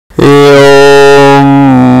Art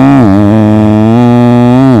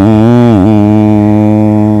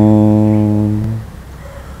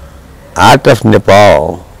of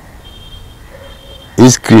Nepal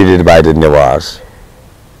is created by the Newars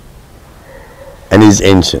and is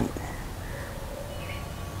ancient.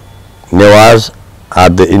 Newars are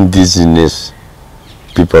the indigenous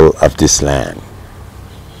people of this land.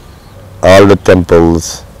 All the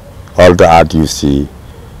temples, all the art you see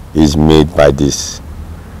is made by these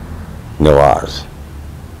Newars,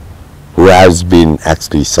 who has been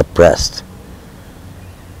actually suppressed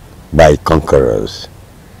by conquerors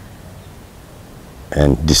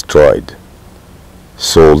and destroyed,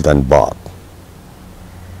 sold and bought,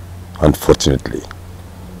 unfortunately.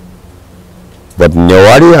 But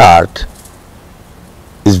Newari art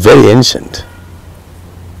is very ancient.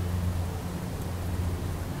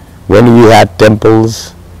 When we had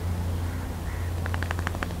temples,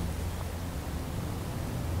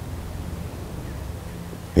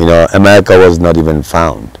 America was not even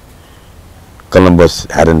found. Columbus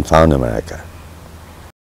hadn't found America.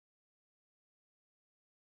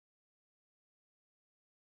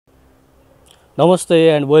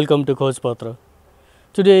 Namaste and welcome to Khojpatra.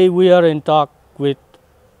 Today we are in talk with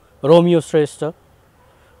Romio Shrestha,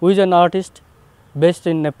 who is an artist based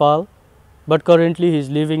in Nepal, but currently he is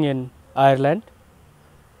living in Ireland.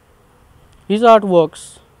 His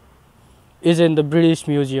artworks is in the British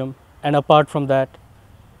Museum, and apart from that,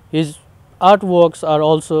 his artworks are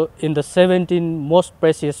also in the 17 most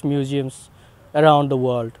precious museums around the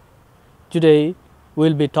world. Today we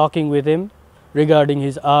will be talking with him regarding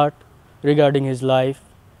his art, regarding his life,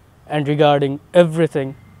 and regarding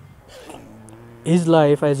everything. His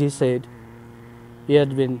life, as he said, he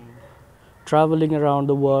had been traveling around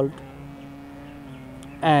the world,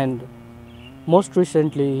 and most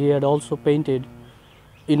recently he had also painted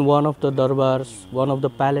in one of the darbars, one of the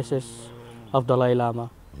palaces of Dalai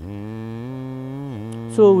Lama.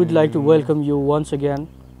 So we'd like to welcome you once again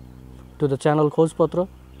to the channel Khojpatra,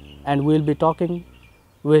 and we'll be talking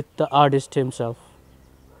with the artist himself.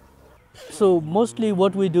 So mostly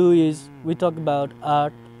what we do is we talk about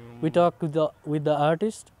art, we talk with the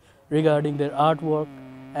artist regarding their artwork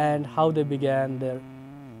and how they began their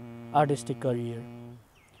artistic career.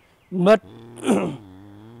 But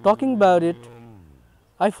talking about it,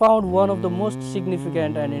 I found one of the most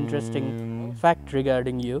significant and interesting fact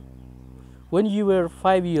regarding you. When you were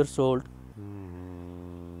 5 years old,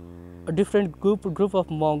 a different group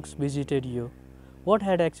of monks visited you. What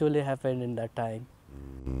had actually happened in that time?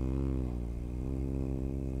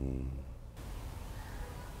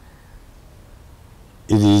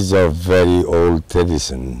 It is of very old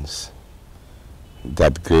traditions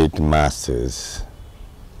that great masters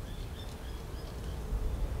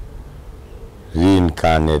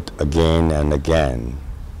reincarnate again and again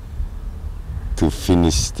to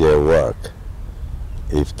finish their work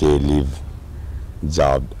if they leave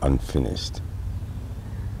job unfinished.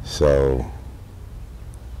 So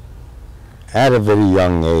at a very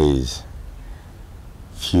young age,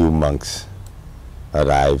 few monks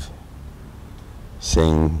arrive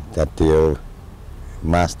saying that their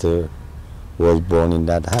master was born in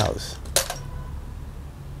that house.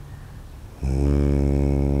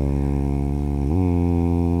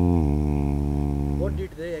 What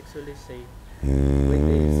did they actually say when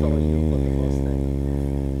they saw you for the first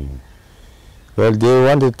time? Well, they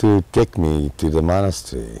wanted to take me to the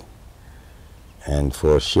monastery, and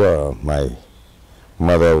for sure my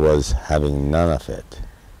mother was having none of it.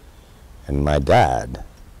 And my dad,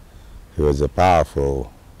 he was a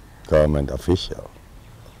powerful government official,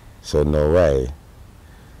 so no way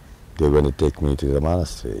they were going to take me to the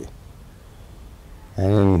monastery.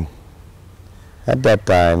 And at that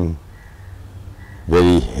time,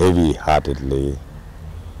 very heavy-heartedly,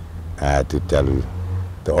 I had to tell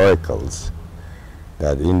the oracles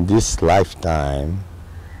that in this lifetime,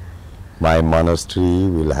 my monastery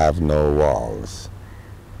will have no walls.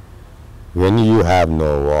 When you have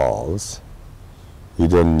no walls, you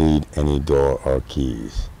don't need any door or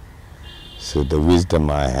keys. So the wisdom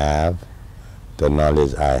I have, the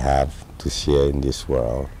knowledge I have to share in this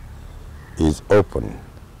world is open.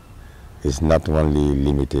 It's not only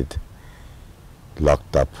limited,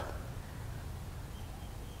 locked up,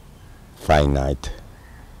 finite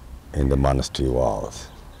in the monastery walls.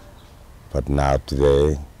 But now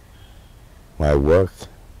today, my work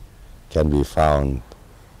can be found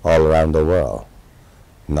all around the world,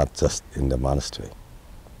 not just in the monastery.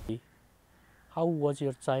 How was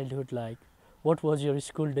your childhood like? What was your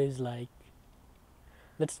school days like?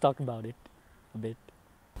 Let's talk about it a bit.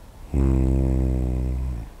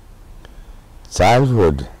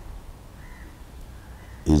 Childhood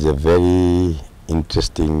is a very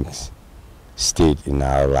interesting state in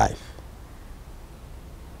our life.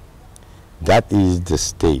 That is the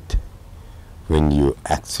state when you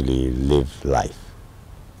actually live life.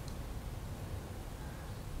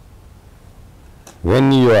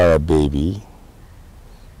 When you are a baby,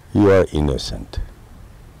 you are innocent.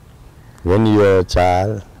 When you are a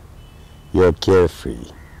child, you are carefree.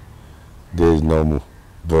 There is no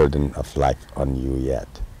burden of life on you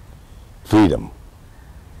yet. Freedom.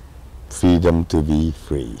 Freedom to be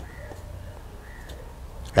free.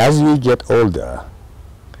 As we get older,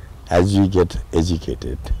 as we get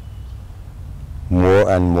educated, more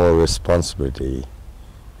and more responsibility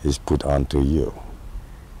is put onto you.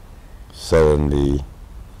 Suddenly,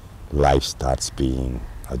 life starts being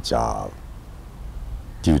a job,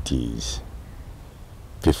 duties,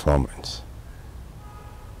 performance.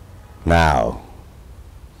 Now,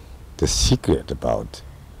 the secret about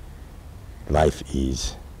life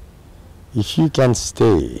is, if you can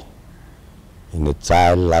stay in a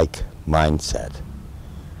childlike mindset,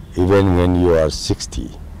 even when you are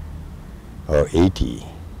 60 or 80,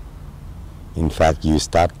 in fact, you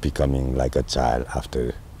start becoming like a child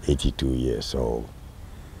after 82 years old.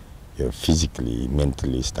 You physically,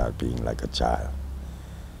 mentally start being like a child.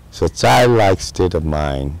 So childlike state of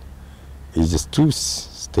mind is the true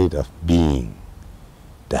state of being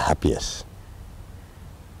the happiest.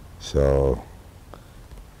 So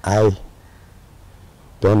I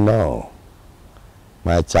don't know.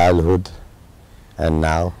 My childhood and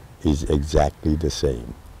now is exactly the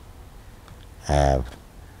same.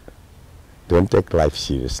 Don't take life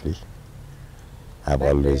seriously. I've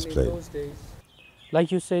always played. In those days,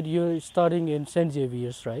 like you said, you're studying in St.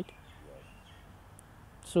 Xavier's, right?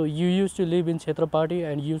 So you used to live in Chhatrapati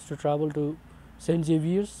and used to travel to St.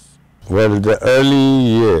 Xavier's? Well, the early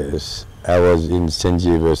years I was in St.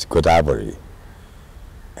 Xavier's, Godavari.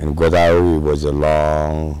 And Godavari was a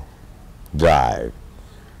long drive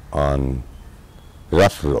on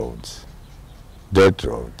rough roads, dirt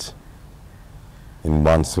roads. In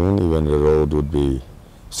monsoon, even the road would be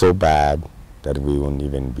so bad that we wouldn't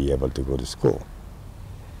even be able to go to school.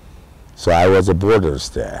 So I was a boarder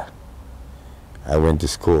there. I went to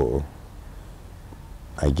school.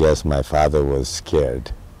 I guess my father was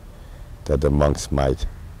scared that the monks might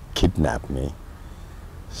kidnap me.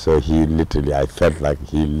 So he literally, I felt like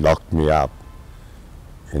he locked me up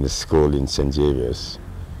in the school in St. Xavier's,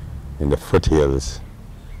 in the foothills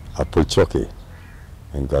of Pulchoki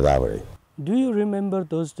in Godavari. Do you remember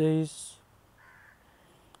those days?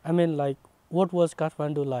 I mean, like, what was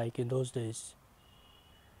Kathmandu like in those days?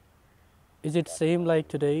 Is it same like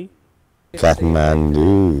today?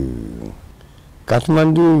 Kathmandu.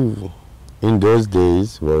 Kathmandu in those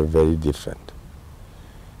days were very different.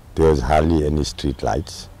 There was hardly any street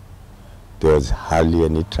lights. There was hardly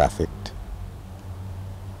any traffic.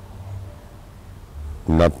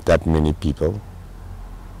 Not that many people.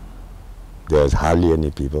 There was hardly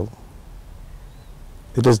any people.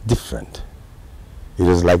 It was different. It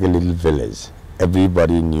was like a little village.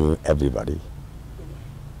 Everybody knew everybody.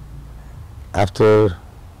 After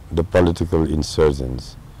the political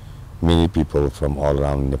insurgents, many people from all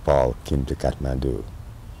around Nepal came to Kathmandu.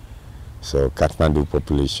 So Kathmandu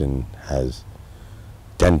population has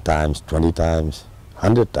 10 times, 20 times,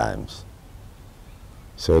 100 times.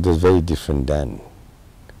 So it was very different then.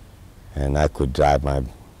 And I could drive my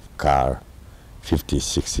car 50,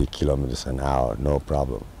 60 kilometers an hour, no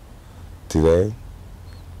problem. Today,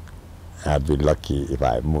 I'd be lucky if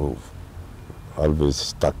I move. Always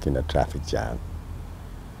stuck in a traffic jam.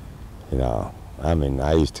 You know, I mean,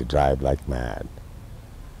 I used to drive like mad.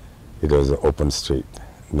 It was an open street,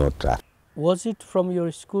 no traffic. Was it from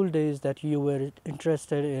your school days that you were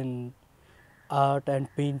interested in art and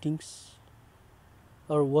paintings?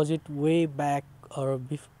 Or was it way back or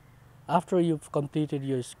after you've completed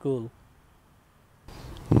your school?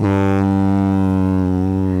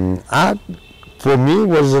 Art for me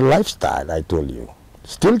was a lifestyle, I told you.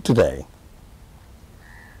 Still today.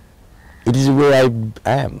 It is where I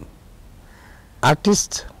am.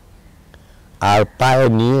 Artists are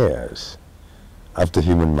pioneers of the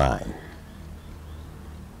human mind.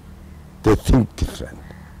 They think different.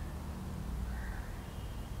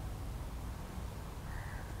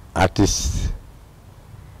 Artists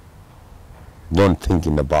don't think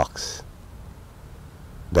in the box.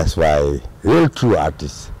 That's why real true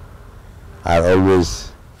artists are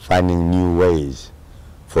always finding new ways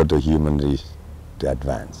for the human race to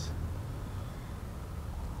advance.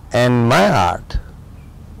 And my art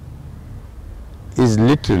is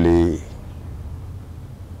literally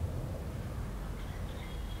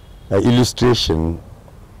an illustration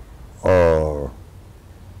or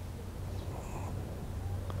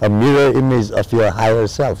a mirror image of your higher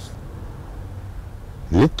self,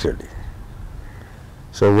 literally.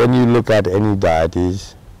 So when you look at any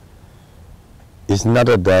deities, it's not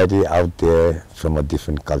a deity out there from a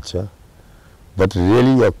different culture, but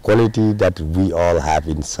really a quality that we all have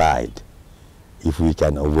inside if we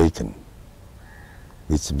can awaken,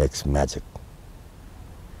 which makes magic.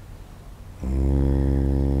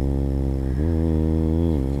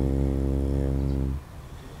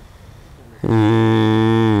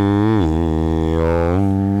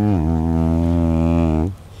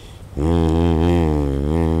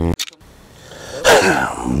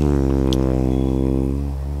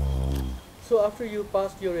 So after you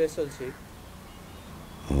passed your SLC,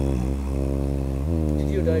 did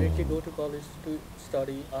you directly go to college to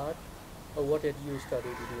study art, or what had you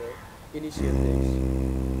studied in your initial days?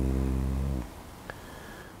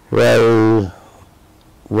 Well,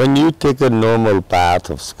 when you take a normal path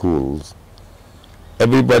of schools,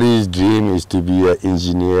 everybody's dream is to be an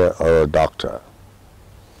engineer or a doctor,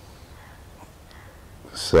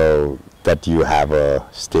 so that you have a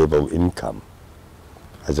stable income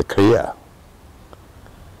as a career.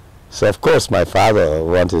 So of course my father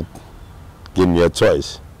wanted to give me a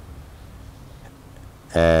choice,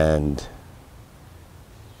 and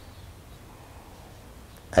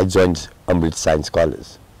I joined Amrit Science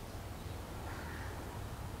College,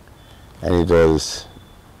 and it was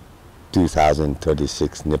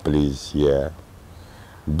 2036 Nepalese year,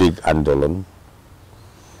 big Andolan,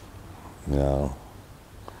 you know.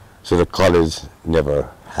 So the college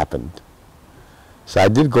never happened. So I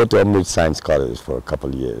did go to Amrit Science College for a couple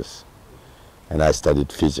of years, and I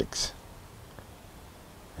studied physics.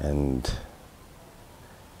 And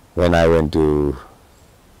when I went to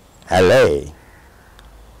LA,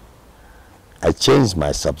 I changed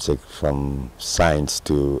my subject from science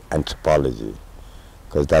to anthropology,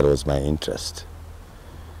 because that was my interest.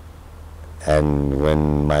 And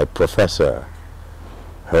when my professor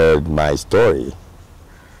heard my story,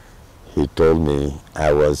 he told me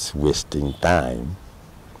I was wasting time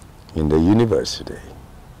in the university,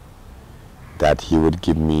 that he would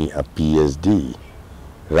give me a PhD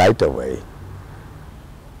right away,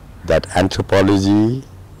 that anthropology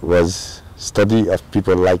was study of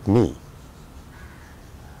people like me.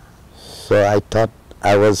 So I thought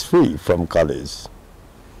I was free from college,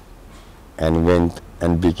 and went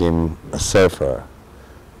and became a surfer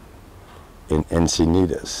in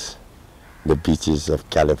Encinitas, the beaches of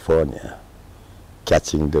California,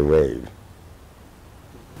 catching the wave.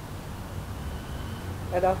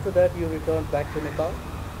 And after that you returned back to Nepal?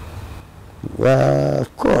 Well,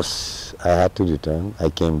 of course, I had to return. I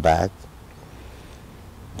came back.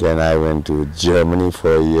 Then I went to Germany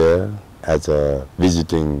for a year as a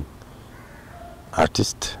visiting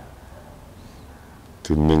artist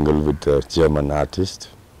to mingle with the German artists.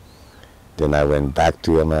 Then I went back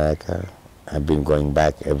to America. I've been going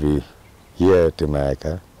back every year to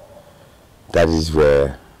America. That is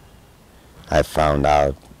where I found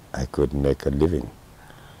out I could make a living.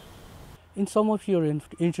 In some of your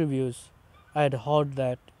interviews, I had heard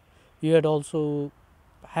that you had also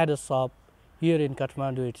had a shop here in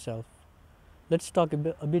Kathmandu itself. Let's talk a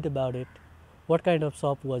bit about it. What kind of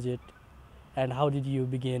shop was it, and how did you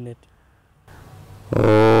begin it?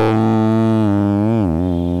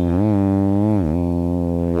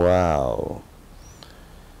 Wow.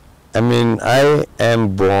 I mean, I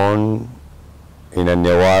am born in a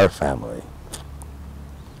Newar family.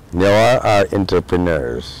 Newar are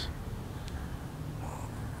entrepreneurs.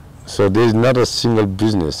 So there's not a single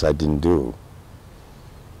business I didn't do.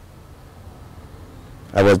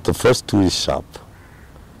 I was the first tourist shop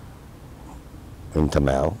in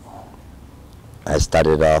Tamil. I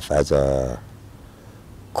started off as a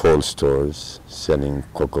cold stores selling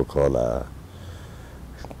Coca-Cola,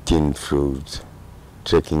 tinned fruit,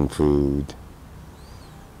 trekking food.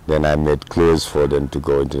 Then I made clothes for them to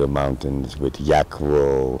go into the mountains with yak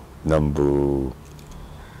wool, nambu.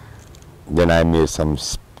 Then I made some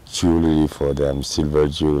jewelry for them, silver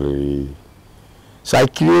jewelry. So I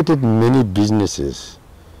created many businesses.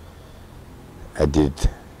 I did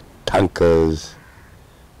tankers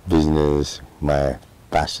business, my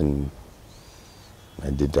passion. I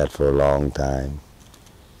did that for a long time.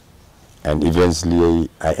 And eventually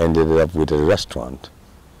I ended up with a restaurant,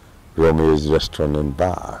 Romio's Restaurant and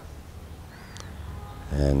Bar.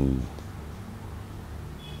 And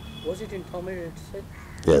was it in Tamil itself?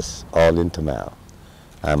 Yes, all in Tamil.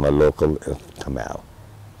 I'm a local of Tamil.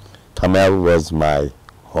 Tamil was my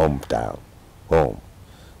hometown, home.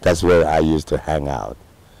 That's where I used to hang out.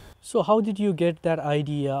 So how did you get that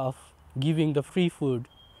idea of giving the free food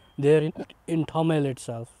there in Tamil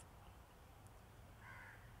itself?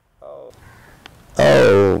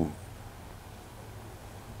 Oh,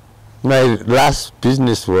 my last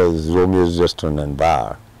business was Romio's Restaurant and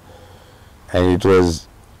Bar, and it was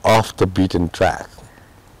off the beaten track.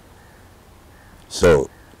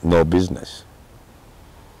 So, no business.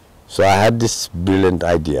 So I had this brilliant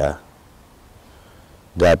idea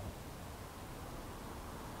that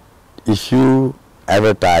if you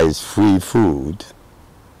advertise free food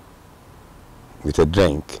with a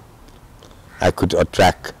drink, I could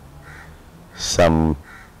attract some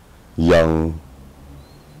young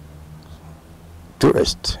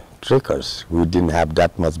tourists, trekkers who didn't have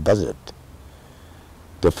that much budget.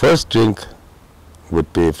 The first drink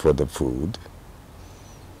would pay for the food,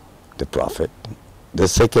 the profit. The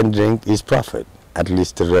second drink is profit. At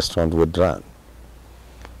least the restaurant would run.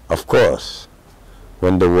 Of course,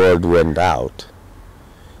 when the word went out,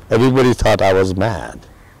 everybody thought I was mad.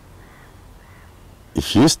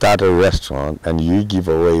 If you start a restaurant and you give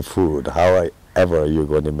away food, however you're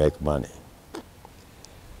going to make money?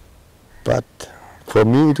 But for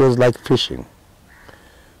me, it was like fishing.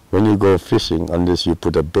 When you go fishing, unless you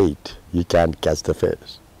put a bait, you can't catch the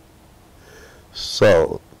fish.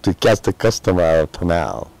 So, to catch the customer of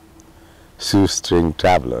Tamil, shoestring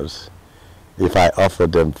travelers, if I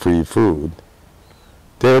offered them free food,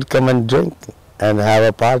 they would come and drink and have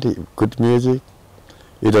a party, good music.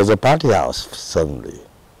 It was a party house suddenly.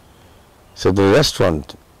 So the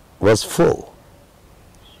restaurant was full.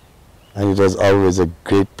 And it was always a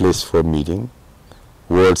great place for meeting.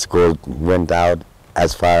 Words went out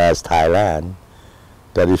as far as Thailand,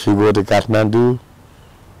 that if you go to Kathmandu,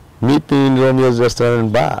 meet me in Romio's Restaurant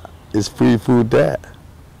and Bar. It's free food there.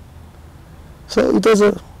 So it was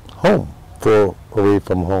a home for away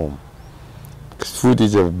from home. Food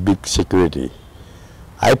is a big security.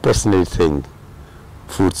 I personally think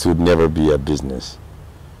food should never be a business.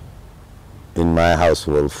 In my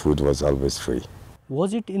household, food was always free.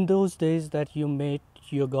 Was it in those days that you met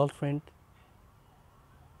your girlfriend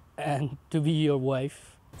and to be your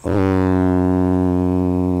wife?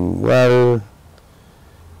 Well,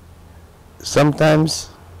 sometimes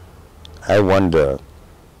I wonder,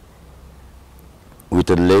 with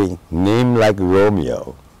a name like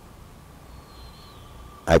Romeo,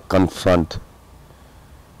 I confront,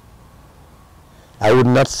 I would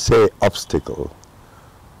not say obstacle,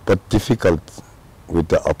 but difficult with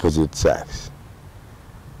the opposite sex.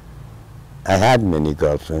 I had many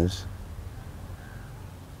girlfriends,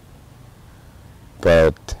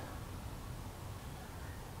 but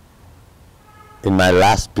in my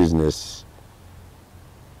last business,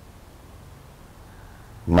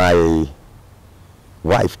 my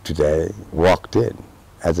wife today walked in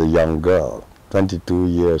as a young girl, 22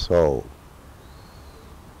 years old.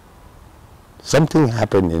 Something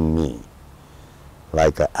happened in me,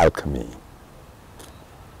 like an alchemy.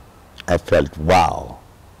 I felt, wow,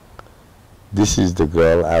 this is the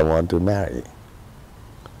girl I want to marry.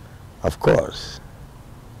 Of course,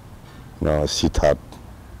 she thought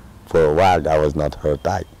for a while I was not her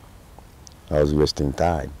type. I was wasting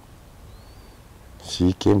time.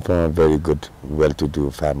 She came from a very good,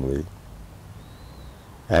 well-to-do family,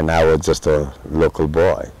 and I was just a local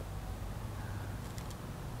boy.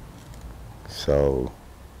 So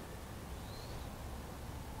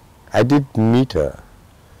I did meet her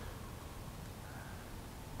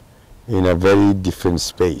in a very different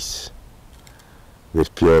space,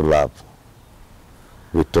 with pure love,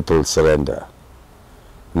 with total surrender.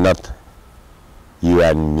 Not you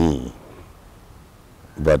and me,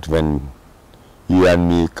 but when you and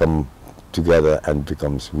me come together and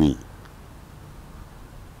becomes we,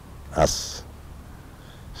 us.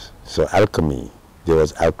 So alchemy, there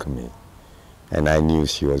was alchemy, and I knew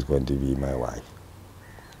she was going to be my wife,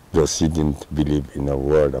 though she didn't believe in a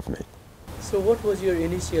word of it. So what was your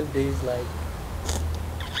initial days like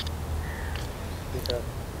with her?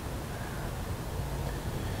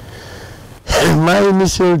 My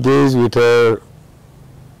initial days with her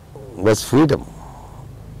was freedom.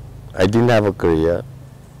 I didn't have a career.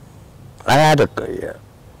 I had a career.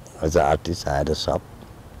 As an artist, I had a shop.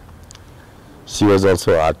 She was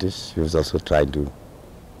also an artist. She was also trying to.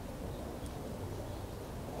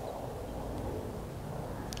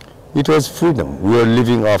 It was freedom. We were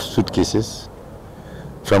living off suitcases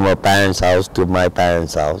from our parents' house to my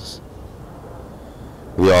parents' house.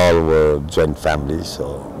 We all were joint families,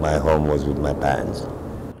 so my home was with my parents.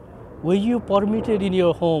 Were you permitted in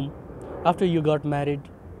your home after you got married,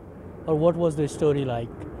 or what was the story like?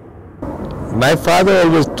 My father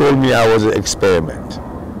always told me I was an experiment,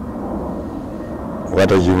 what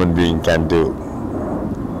a human being can do.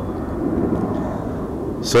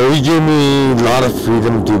 So he gave me a lot of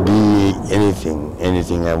freedom to be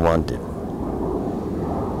anything I wanted.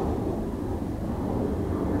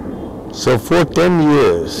 So for 10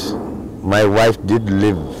 years, my wife did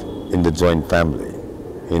live in the joint family,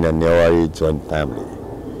 in a Newari joint family.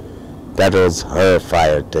 That was her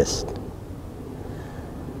fire test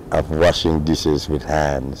of washing dishes with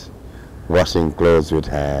hands, washing clothes with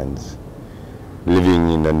hands, living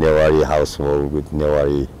in a Newari household with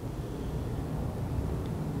Newari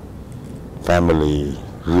family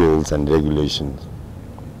rules and regulations.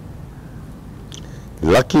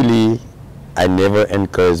 Luckily, I never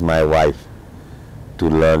encouraged my wife to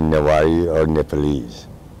learn Newari or Nepalese,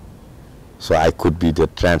 so I could be the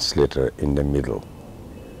translator in the middle.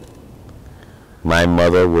 My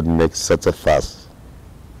mother would make such a fuss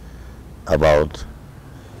about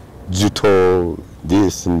juto,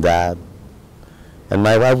 this and that, and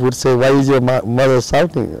my wife would say, "Why is your mother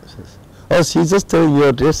shouting?" "Oh, she's just telling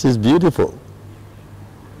your dress is beautiful."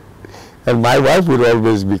 And my wife would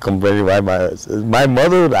always be complaining why my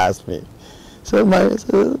mother would ask me. So my wife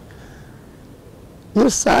said, "Your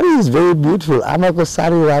sari is very beautiful. Amako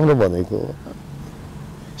sari ramro bhaneko."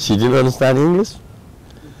 She didn't understand English.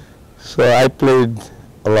 So I played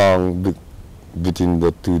along between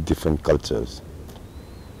the two different cultures,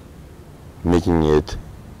 making it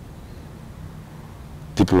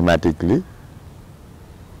diplomatically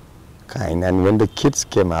kind. And when the kids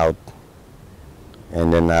came out,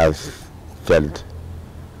 and then I felt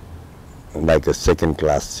like a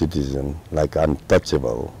second-class citizen, like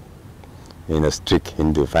untouchable in a strict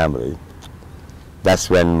Hindu family, that's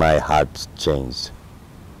when my heart changed,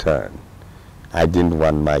 turned. I didn't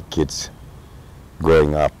want my kids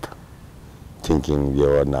growing up thinking they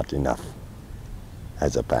were not enough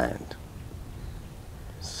as a parent.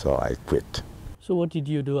 So I quit. So what did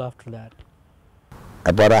you do after that?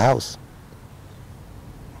 I bought a house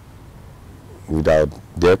without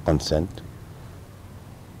their consent,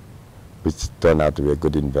 which turned out to be a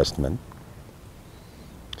good investment.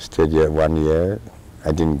 Stayed here 1 year.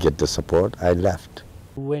 I didn't get the support. I left.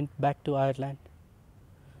 Went back to Ireland?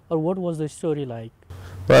 Or what was the story like?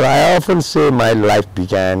 Well, I often say my life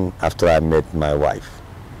began after I met my wife.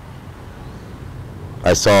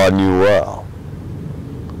 I saw a new world,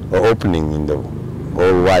 an opening in the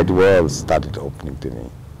whole wide world started opening to me.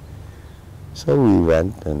 So we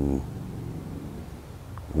went, and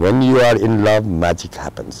when you are in love, magic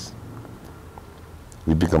happens.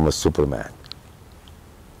 You become a Superman.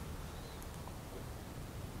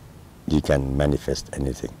 You can manifest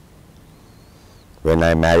anything. When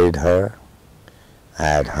I married her, I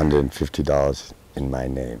had $150 in my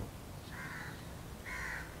name.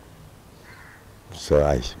 So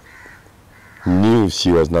I knew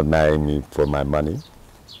she was not marrying me for my money,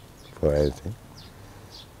 for anything.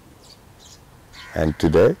 And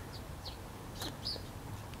today,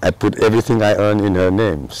 I put everything I earn in her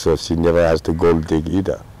name, so she never has to gold dig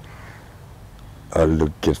either, or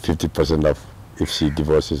get 50% off if she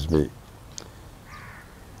divorces me.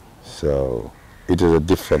 So it is a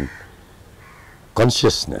different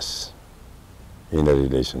consciousness in a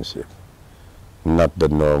relationship, not the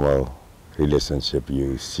normal relationship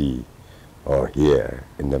you see or hear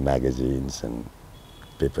in the magazines and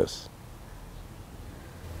papers.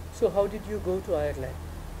 So how did you go to Ireland?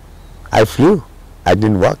 I flew. I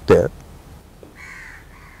didn't walk there.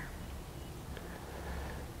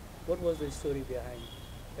 What was the story behind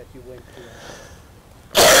that you went to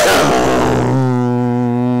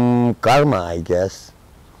Ireland? Karma, I guess.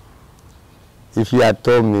 If you had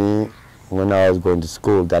told me when I was going to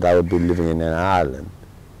school that I would be living in an island,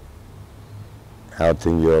 I would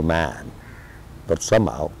think you're mad. But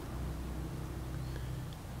somehow,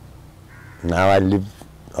 now I live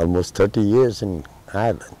almost 30 years in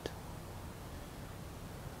Ireland.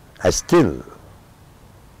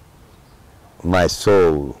 My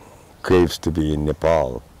soul craves to be in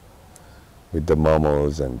Nepal with the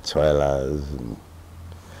momos and choilas,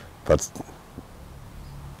 but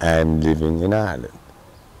I'm living in Ireland.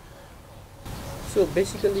 So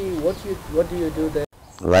basically, what do you do there?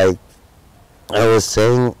 Like I was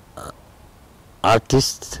saying,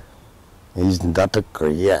 artist is not a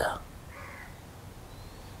career.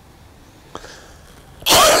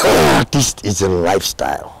 Artist is a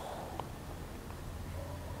lifestyle.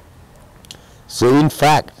 So in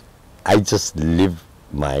fact, I just live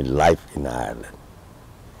my life in Ireland.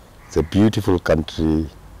 It's a beautiful country,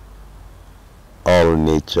 all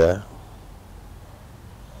nature,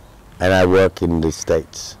 and I work in the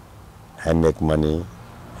States. I make money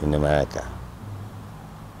in America.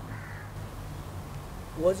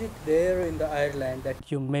 Was it there in the Ireland that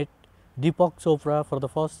you met Deepak Chopra for the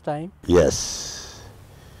first time? Yes.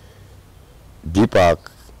 Deepak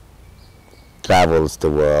travels the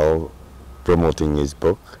world promoting his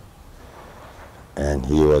book, and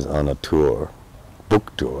he was on a tour,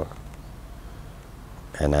 book tour,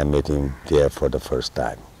 and I met him there for the first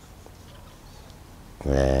time.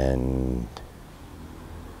 And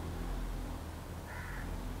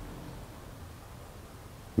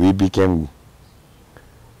we became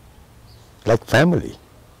like family.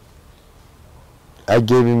 I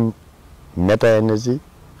gave him metta energy,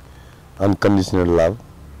 unconditional love,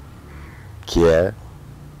 care.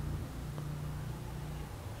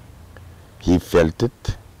 He felt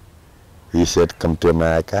it. He said, "Come to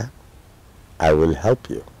America, I will help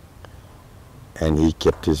you." And he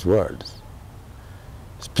kept his words.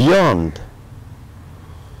 It's beyond.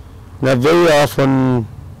 Now, very often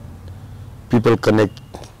people connect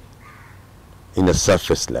in a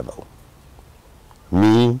surface level.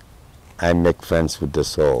 Me, I make friends with the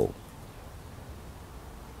soul.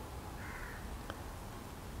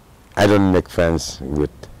 I don't make friends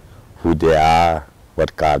with who they are,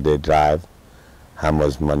 what car they drive, how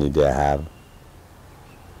much money they have.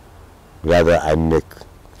 Rather, I make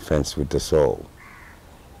friends with the soul.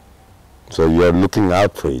 So you're looking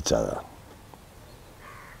out for each other.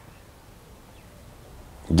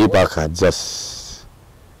 Deepak had just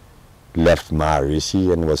left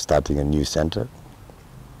Maharishi and was starting a new center.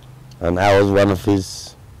 And I was one of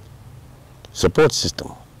his support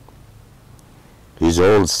system. His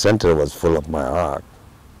whole center was full of my art.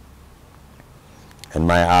 And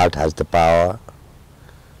my art has the power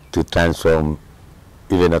to transform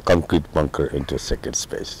even a concrete bunker into a sacred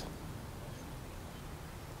space.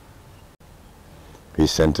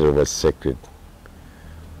 His center was sacred,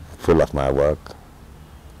 full of my work,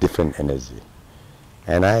 different energy.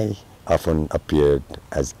 And I often appeared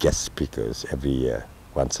as guest speakers every year,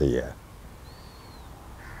 once a year.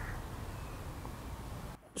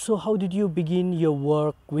 So how did you begin your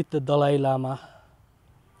work with the Dalai Lama?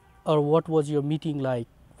 Or what was your meeting like,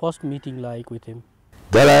 first meeting like with him?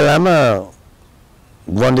 Dalai Lama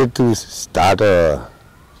wanted to start a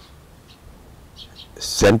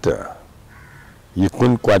center. You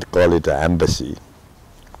couldn't quite call it an embassy,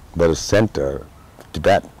 but a center,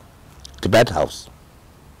 Tibet house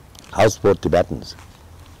for Tibetans.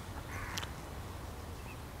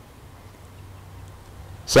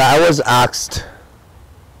 So I was asked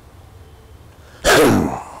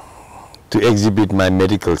to exhibit my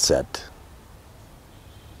medical set.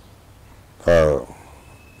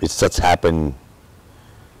 It such happened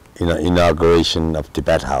in an inauguration of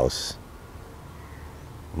Tibet House.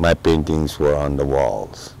 My paintings were on the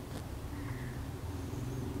walls.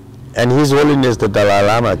 And His Holiness the Dalai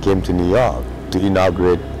Lama came to New York to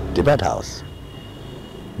inaugurate Tibet House.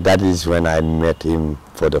 That is when I met him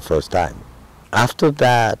for the first time. After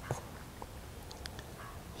that,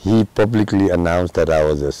 he publicly announced that I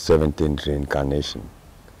was a 17th reincarnation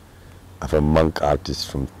of a monk artist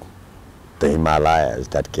from the Himalayas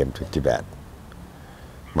that came to Tibet.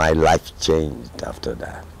 My life changed after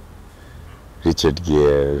that. Richard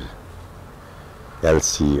Gere,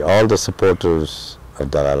 Elsie, all the supporters of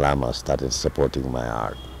Dalai Lama started supporting my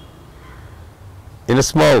art in a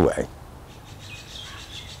small way.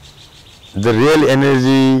 The real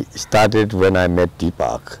energy started when I met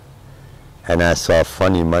Deepak and I saw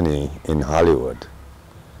Funny Money in Hollywood.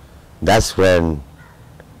 That's when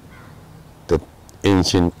the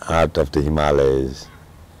ancient art of the Himalayas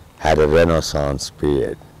had a renaissance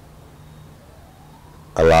period.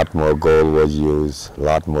 A lot more gold was used, a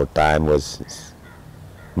lot more time was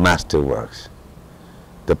masterworks.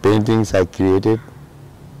 The paintings I created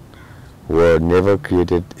were never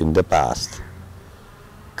created in the past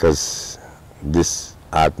because this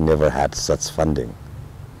art never had such funding.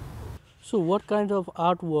 So what kind of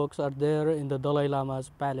artworks are there in the Dalai Lama's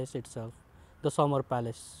palace itself, the Summer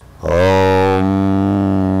Palace?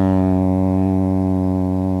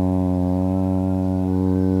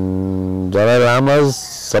 Dalai Lama's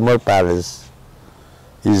summer palace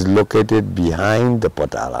is located behind the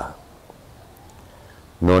Potala,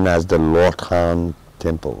 known as the Lordhan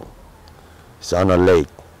Temple. It's on a lake.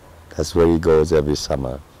 That's where he goes every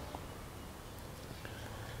summer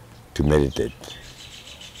to meditate.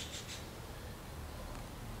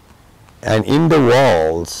 And in the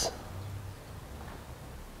walls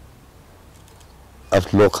of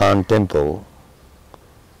Lordhan Temple,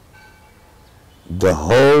 the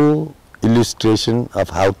whole illustration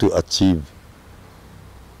of how to achieve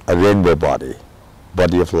a rainbow body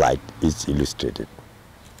of light is illustrated.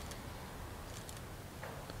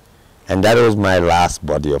 And that was my last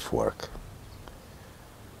body of work.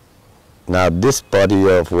 Now this body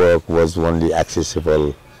of work was only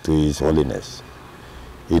accessible to His Holiness.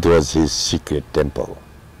 It was his secret temple.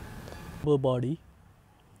 Body.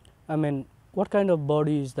 I mean, what kind of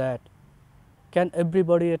body is that? Can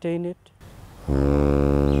everybody attain it?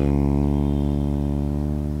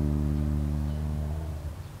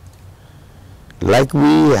 Like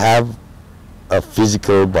we have a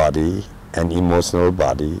physical body, an emotional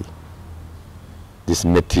body, this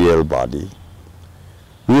material body,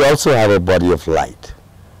 we also have a body of light.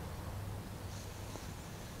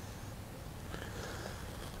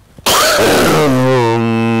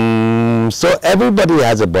 So everybody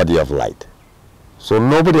has a body of light. So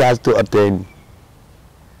nobody has to attain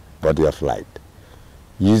body of light.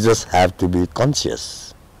 You just have to be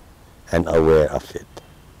conscious and aware of it.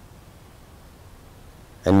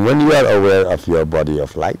 And when you are aware of your body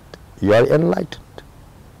of light, you are enlightened.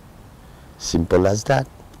 Simple as that.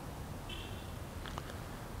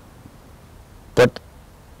 But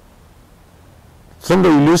from the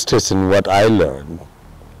illustration, what I learned,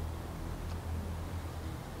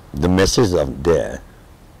 the message of there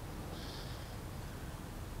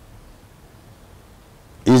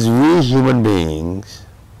is we human beings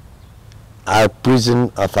are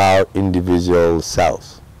prison of our individual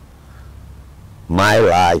self. My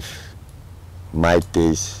life, my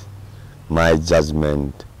taste, my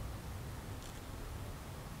judgment,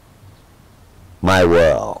 my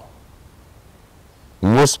world.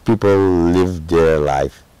 Most people live their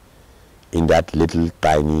life in that little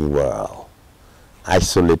tiny world,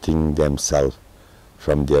 isolating themselves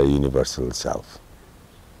from their universal self.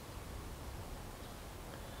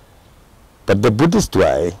 But the Buddhist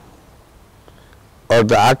way, or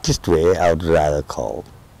the artist way, I would rather call,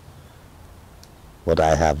 what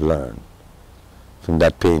I have learned from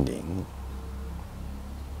that painting,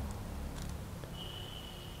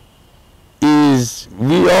 is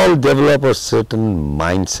we all develop a certain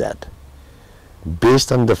mindset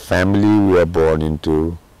based on the family we are born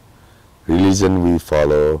into, religion we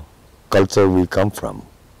follow, culture we come from.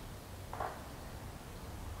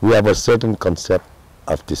 We have a certain concept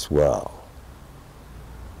of this world.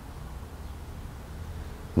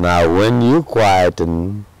 Now when you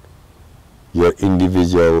quieten your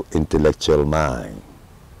individual intellectual mind,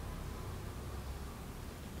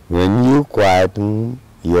 when you quieten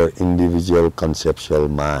your individual conceptual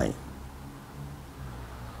mind,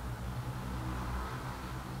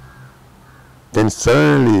 then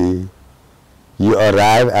suddenly you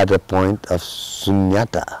arrive at a point of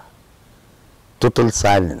sunyata, total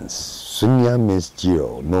silence. Sunya means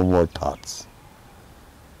zero, no more thoughts.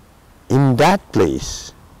 In that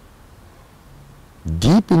place,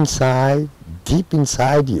 deep inside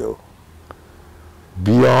you,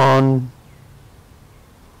 beyond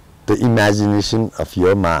the imagination of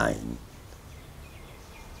your mind,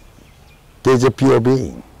 there's a pure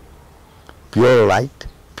being, pure light,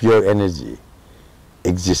 pure energy,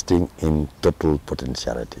 existing in total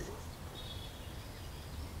potentiality.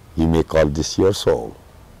 You may call this your soul,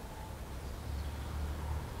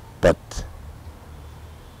 but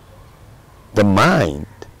the mind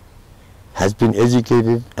has been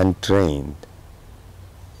educated and trained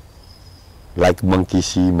like monkey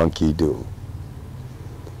see, monkey do.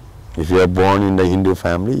 If you are born in the Hindu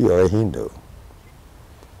family, you are a Hindu.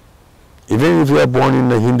 Even if you are born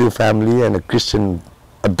in a Hindu family and a Christian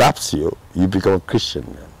adopts you, you become a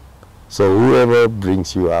Christian. So whoever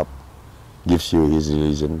brings you up gives you his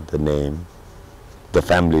religion, the name, the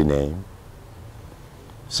family name.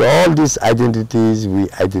 So all these identities we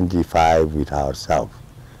identify with ourselves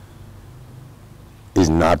is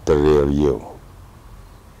not the real you.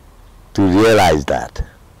 To realize that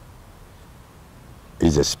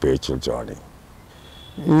is a spiritual journey.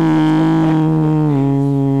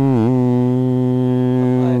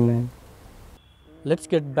 Let's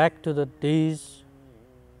get back to the days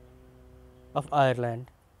of Ireland.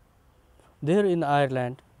 There in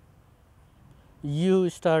Ireland, you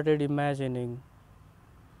started imagining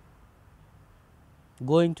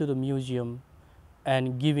going to the museum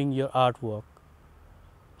and giving your artwork.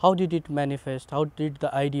 How did it manifest? How did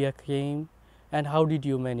the idea came, and how did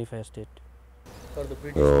you manifest it? For the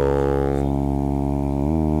British.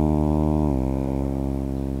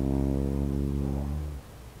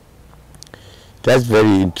 That's a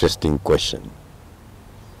very interesting question.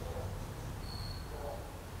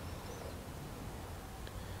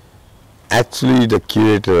 Actually, the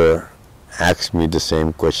curator asked me the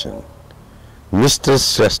same question. Mr.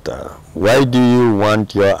 Shrestha, why do you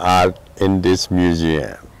want your art in this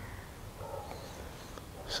museum?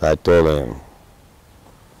 So I told him,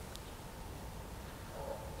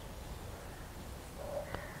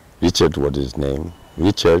 Richard was his name,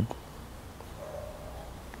 Richard,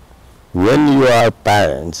 when you are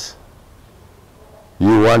parents,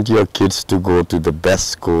 you want your kids to go to the best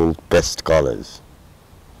school, best college.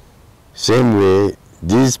 Same way,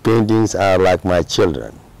 these paintings are like my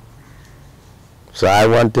children. So I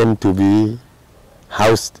want them to be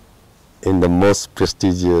housed in the most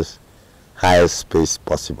prestigious, highest space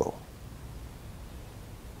possible.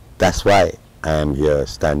 That's why I am here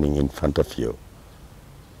standing in front of you,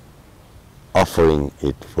 offering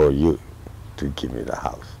it for you to give me the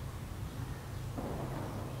house.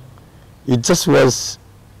 It just was,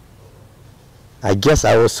 I guess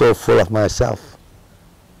I was so full of myself.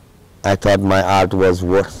 I thought my art was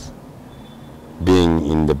worth being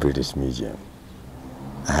in the British Museum.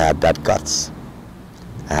 I had that guts.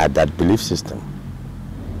 I had that belief system.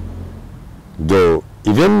 Though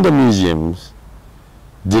even the museums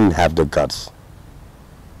didn't have the guts.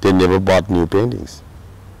 They never bought new paintings.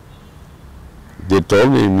 They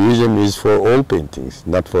told me museum is for old paintings,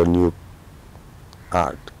 not for new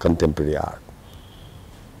art, contemporary art.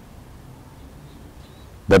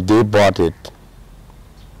 But they bought it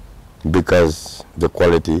because the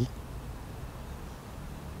quality,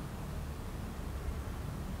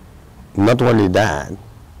 not only that,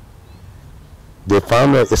 they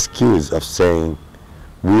found an excuse of saying,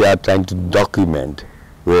 we are trying to document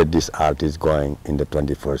where this art is going in the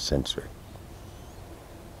 21st century.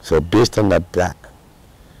 So based on that,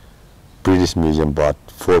 British Museum bought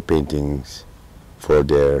 4 paintings for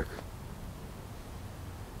their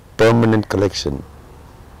permanent collection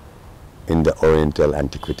in the Oriental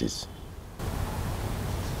antiquities.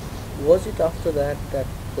 Was it after that that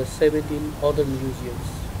the 17 other museums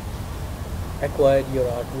acquired your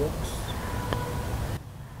artworks?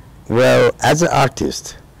 Well, as an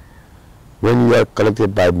artist, when you are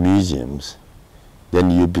collected by museums, then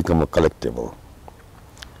you become a collectible.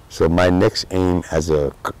 So my next aim as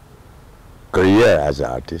a career as an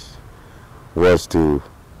artist was to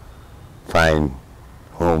find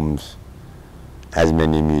homes, as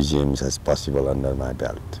many museums as possible under my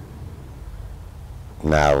belt.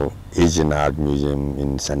 Now, Asian Art Museum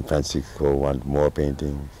in San Francisco want more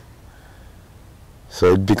paintings.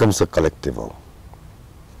 So it becomes a collectible.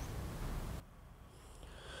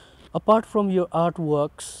 Apart from your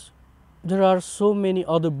artworks, there are so many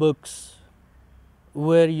other books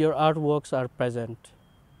where your artworks are present.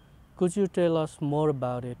 Could you tell us more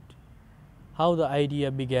about it? How the idea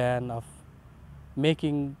began of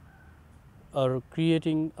making or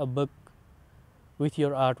creating a book with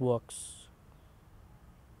your artworks?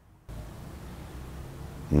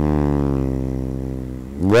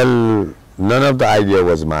 Well, none of the idea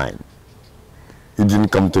was mine. It didn't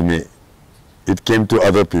come to me. It came to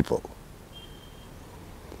other people.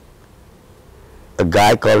 A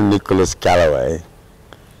guy called Nicholas Callaway,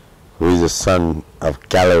 who is the son of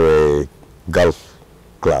Callaway Golf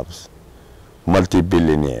Clubs,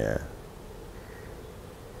 multi-billionaire.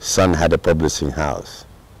 Son had a publishing house.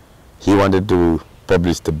 He wanted to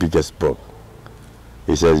publish the biggest book.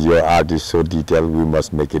 He says, your art is so detailed, we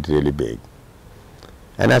must make it really big.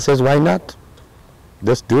 And I says, why not?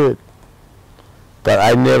 Just do it. But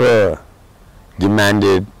I never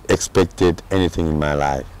demanded, expected anything in my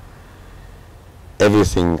life.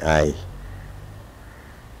 Everything I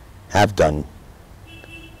have done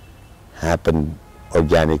happened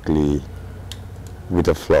organically with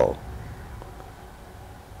a flow,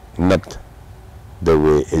 not the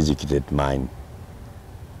way educated mind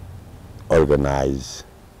organize.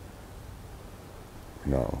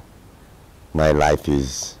 No, my life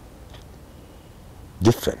is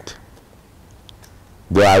different.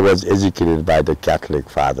 Though I was educated by the Catholic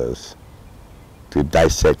fathers to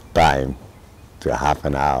dissect time to half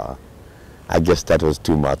an hour, I guess that was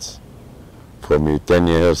too much for me. 10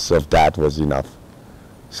 years of that was enough.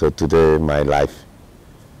 So today my life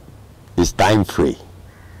is time-free.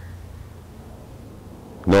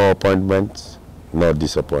 No appointments, no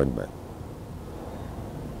disappointment.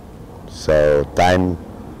 So time,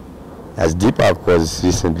 as Deepak was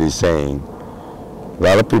recently saying, a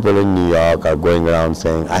lot of people in New York are going around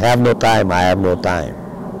saying, I have no time, I have no time.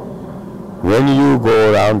 When you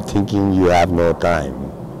go around thinking you have no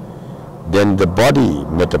time, then the body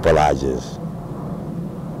metabolizes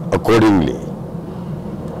accordingly.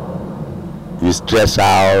 You stress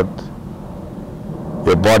out,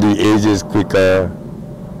 your body ages quicker,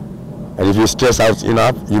 and if you stress out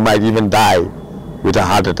enough, you might even die with a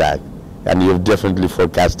heart attack, and you've definitely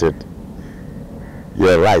forecasted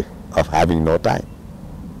your life of having no time.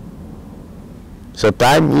 So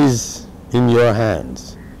time is in your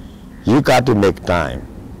hands. You got to make time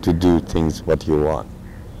to do things what you want.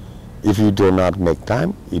 If you do not make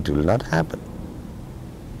time, it will not happen.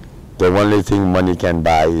 The only thing money can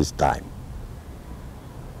buy is time.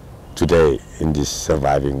 Today, in this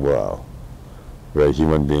surviving world, where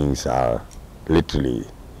human beings are literally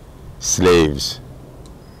slaves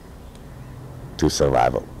to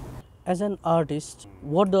survival. As an artist,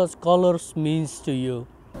 what does colors means to you?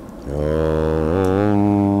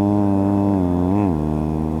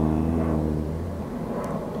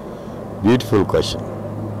 Beautiful question.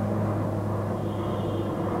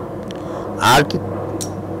 Art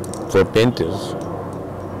for painters,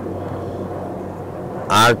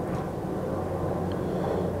 art,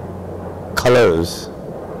 colors,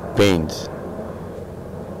 paints,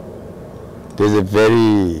 there's a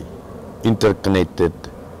very interconnected.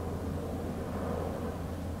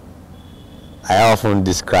 I often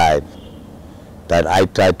describe that I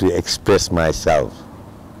try to express myself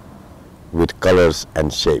with colors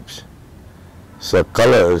and shapes. So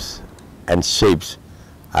colors and shapes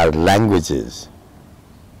are languages,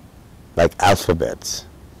 like alphabets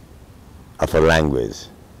of a language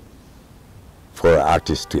for an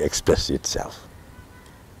artist to express itself.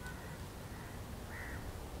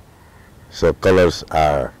 So colors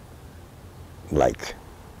are like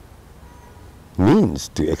means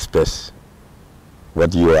to express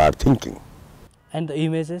what you are thinking. And the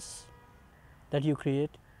images that you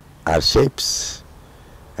create? Are shapes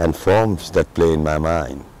and forms that play in my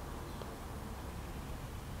mind.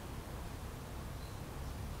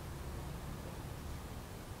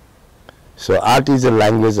 So art is a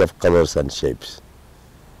language of colors and shapes.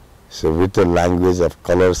 So with the language of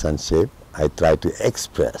colors and shape, I try to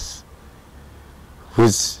express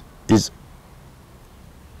which is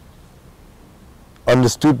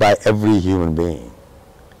understood by every human being.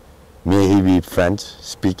 May he be French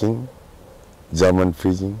speaking, German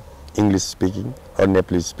speaking, English speaking, or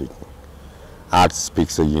Nepalese speaking. Art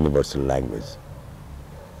speaks a universal language.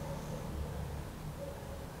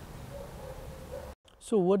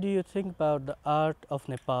 So what do you think about the art of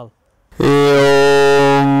Nepal?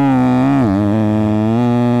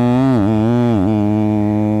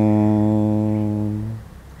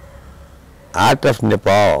 Art of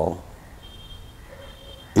Nepal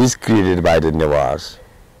is created by the Newars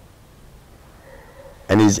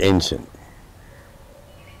and is ancient.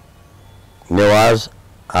 Newars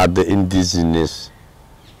are the indigenous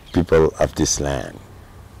people of this land.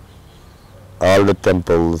 All the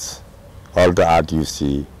temples, all the art you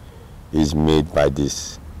see is made by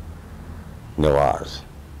these Newars,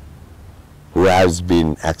 who has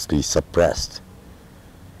been actually suppressed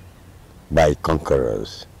by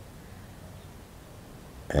conquerors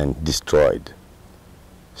and destroyed,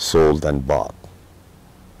 sold and bought,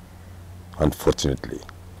 unfortunately.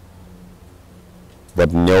 But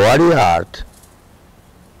Newari art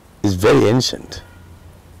is very ancient.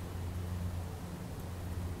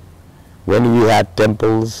 When we had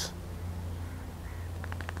temples,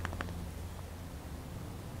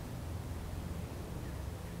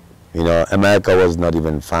 you know, America was not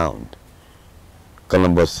even found.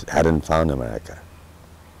 Columbus hadn't found America.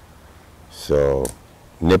 So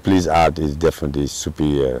Nepalese art is definitely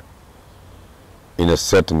superior in a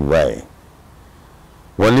certain way.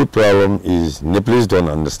 Only problem is Nepalese don't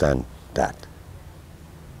understand that.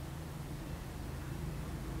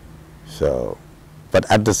 So, but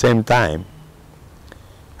at the same time,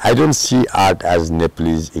 I don't see art as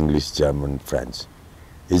Nepalese, English, German, French.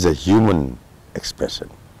 It's a human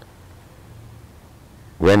expression.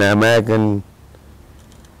 When an American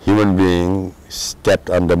human being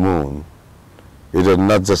stepped on the moon, it was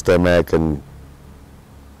not just the American,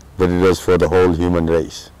 but it was for the whole human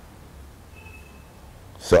race.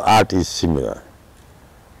 So art is similar.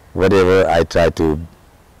 Whatever I try to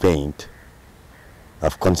paint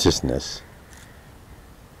of consciousness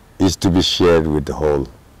is to be shared with the whole,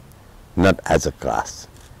 not as a class.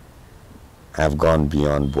 I have gone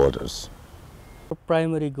beyond borders. Your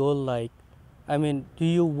primary goal, like, I mean, do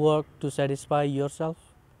you work to satisfy yourself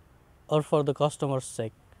or for the customer's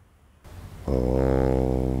sake?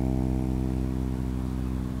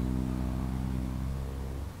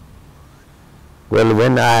 Well,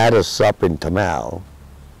 when I had a shop in Tamil,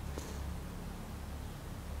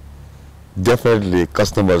 definitely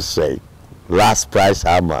customers say, last price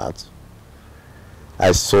how much?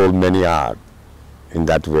 I sold many art in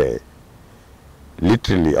that way,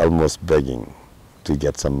 literally almost begging to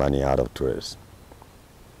get some money out of tourists.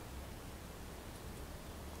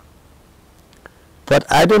 But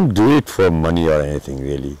I don't do it for money or anything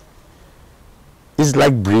really. It's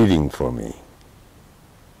like breathing for me.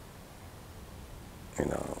 You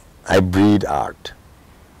know, I breathe art.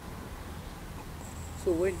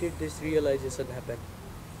 So when did this realization happen?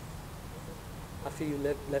 After you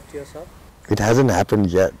left your shop? It hasn't happened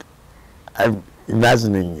yet. I'm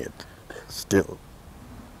imagining it still.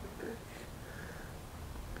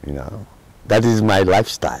 You know, that is my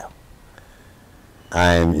lifestyle.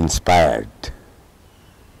 I am inspired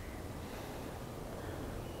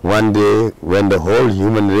One day, when the whole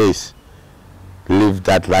human race live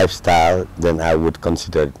that lifestyle, then I would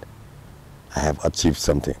consider I have achieved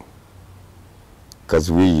something.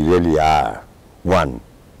 Because we really are one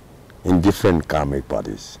in different karmic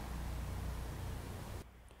bodies.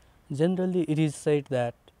 Generally, it is said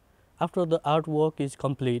that after the artwork is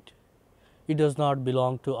complete, it does not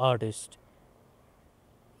belong to artist.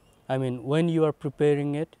 I mean, when you are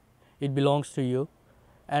preparing it, it belongs to you,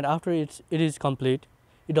 and after it is complete,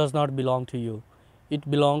 it does not belong to you. It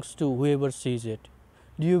belongs to whoever sees it.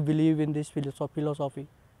 Do you believe in this philosophy?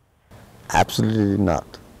 Absolutely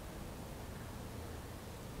not.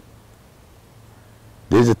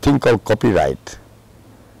 There is a thing called copyright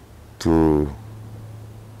to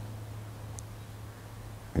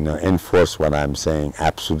enforce what I'm saying.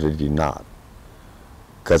 Absolutely not.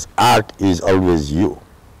 Because art is always you.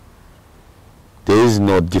 There is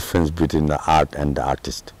no difference between the art and the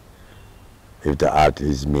artist if the art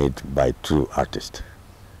is made by true artist.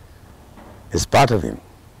 It's part of him.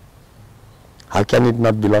 How can it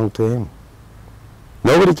not belong to him?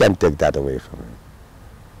 Nobody can take that away from him.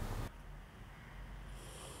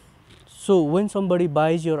 So when somebody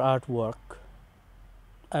buys your artwork,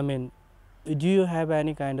 I mean, do you have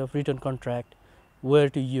any kind of written contract where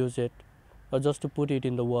to use it, or just to put it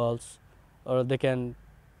in the walls, or they can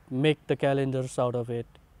make the calendars out of it?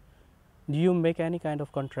 Do you make any kind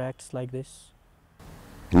of contracts like this?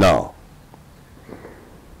 No.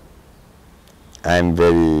 I'm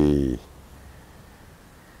very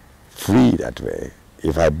free that way.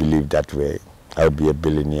 If I believe that way, I'll be a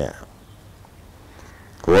billionaire.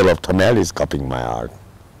 The whole of Tamil is copying my art.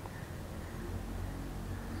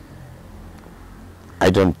 I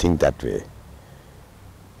don't think that way.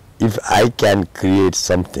 If I can create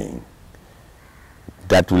something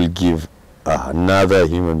that will give another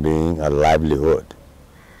human being a livelihood,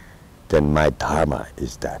 then my dharma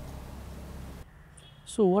is that.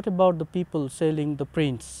 So what about the people selling the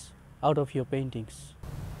prints out of your paintings?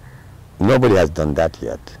 Nobody has done that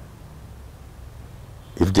yet.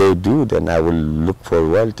 If they do, then I will look for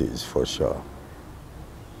royalties for sure.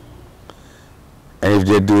 And if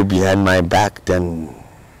they do behind my back, then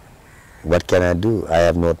what can I do? I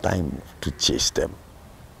have no time to chase them.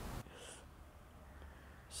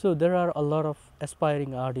 So there are a lot of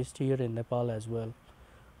aspiring artists here in Nepal as well,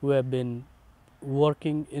 who have been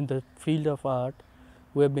working in the field of art,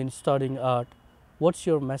 who have been studying art. What's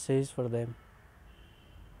your message for them?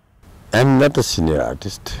 I'm not a senior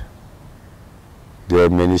artist. There are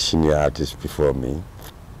many senior artists before me.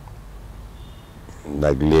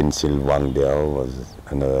 Like Len Sil Wangdale was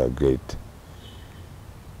another great.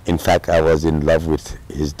 In fact, I was in love with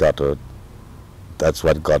his daughter. That's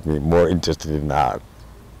what got me more interested in art.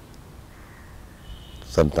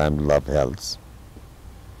 Sometimes love helps.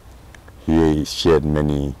 He shared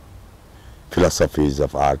many philosophies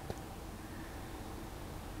of art.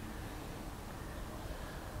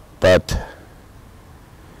 But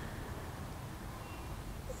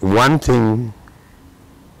one thing,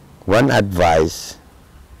 one advice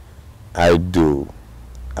I would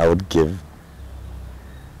give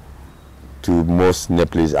to most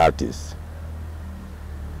Nepalese artists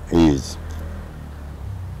is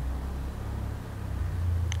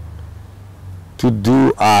to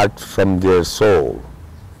do art from their soul,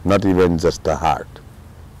 not even just the heart,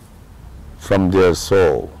 from their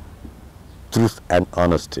soul, truth and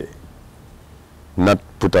honesty, not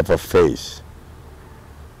put up a face,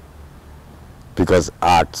 because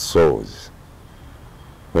art shows.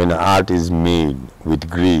 When art is made with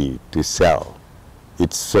greed to sell,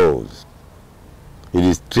 it shows. It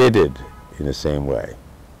is traded in the same way.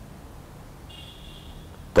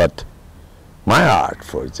 But my art,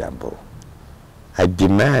 for example, I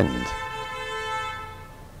demand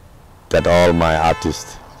that all my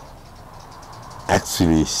artists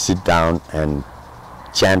actually sit down and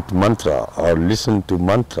chant mantra or listen to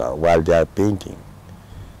mantra while they are painting.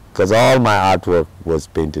 Because all my artwork was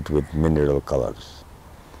painted with mineral colors,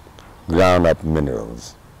 ground up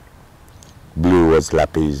minerals. Blue was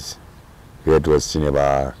lapis, red was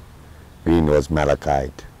cinnabar, green was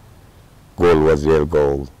malachite, gold was real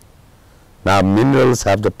gold. Now minerals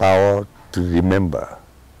have the power to remember.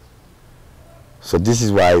 So this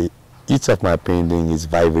is why each of my painting is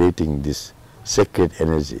vibrating this sacred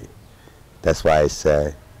energy. That's why I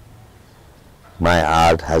say my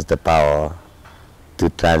art has the power to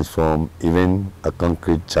transform even a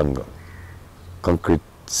concrete jungle, concrete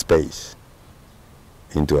space,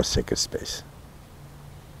 into a sacred space.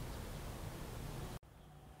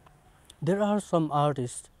 There are some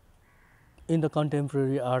artists in the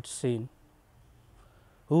contemporary art scene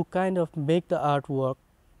who kind of make the artwork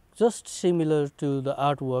just similar to the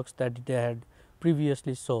artworks that they had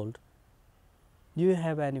previously sold. Do you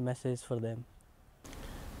have any message for them?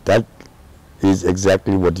 That is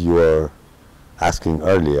exactly what you were asking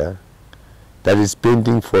earlier. That is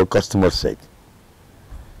painting for customer's sake.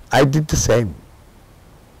 I did the same.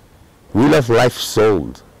 Wheel of Life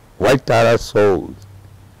sold, White Tara sold,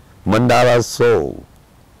 Mandala sold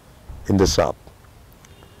in the shop.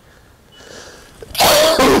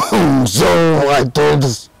 So I told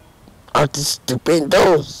this artist to paint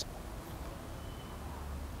those.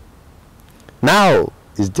 Now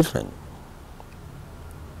it's different.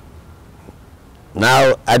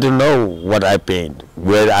 Now I don't know what I paint,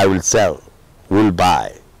 where I will sell, will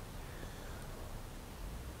buy.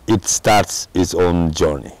 It starts its own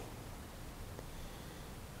journey.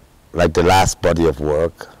 Like the last body of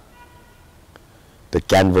work, the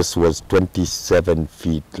canvas was 27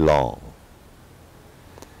 feet long.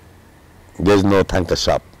 There's no tanka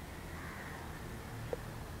shop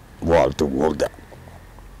wall to hold that.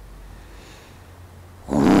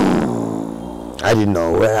 I didn't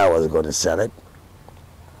know where I was going to sell it.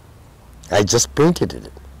 I just painted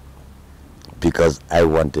it because I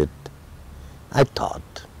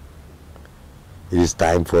thought it is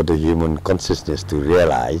time for the human consciousness to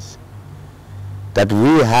realize that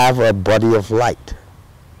we have a body of light,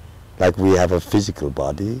 like we have a physical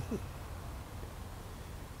body,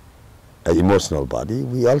 an emotional body,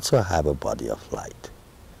 we also have a body of light.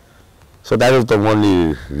 So that is the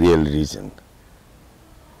only real reason.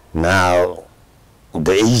 Now,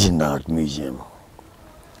 the Asian Art Museum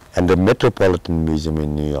and the Metropolitan Museum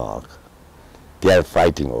in New York, they are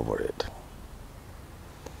fighting over it.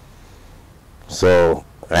 So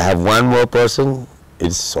I have one more person,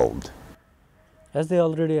 it's sold. Has they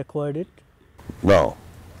already acquired it? No,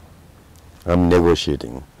 I'm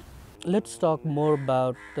negotiating. Let's talk more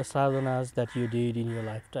about the sadhanas that you did in your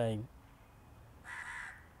lifetime.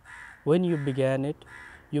 When you began it,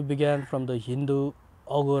 you began from the Hindu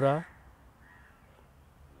agora.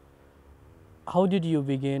 How did you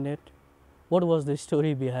begin it? What was the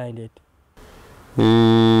story behind it?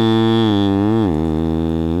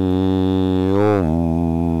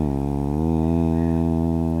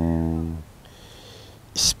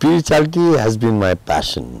 Spirituality has been my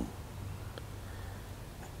passion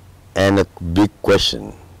and a big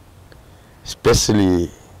question, especially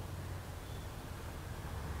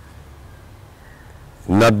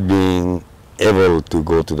not being able to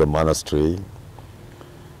go to the monastery,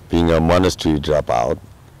 being a monastery dropout.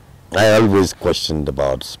 I always questioned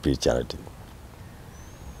about spirituality.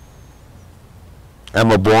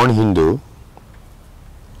 I'm a born Hindu,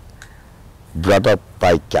 brought up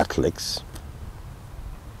by Catholics,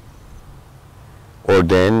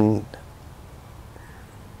 ordained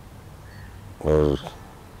or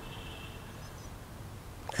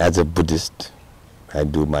as a Buddhist. I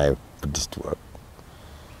do my Buddhist work.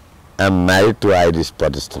 I'm married to Irish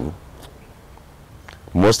Protestant.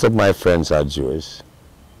 Most of my friends are Jewish,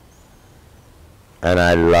 and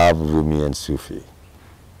I love Rumi and Sufi.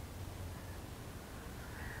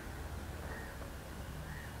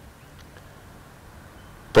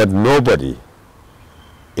 But nobody,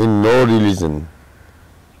 in no religion,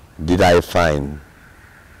 did I find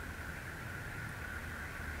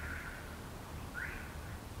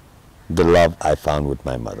the love I found with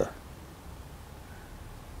my mother.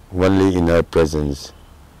 Only in her presence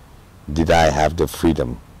did I have the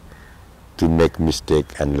freedom to make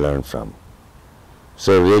mistake and learn from.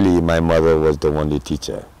 So really my mother was the only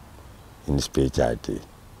teacher in spirituality.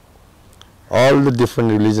 All the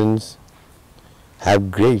different religions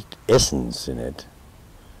have great essence in it.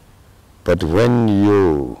 But when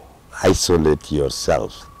you isolate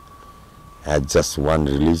yourself as just one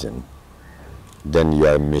religion, then you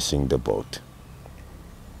are missing the boat.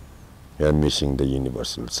 You are missing the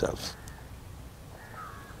universal self.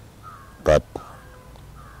 But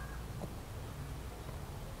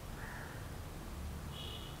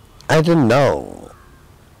I don't know.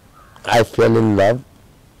 I fell in love.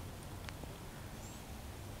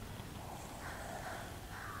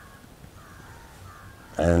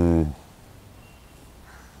 And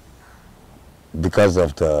because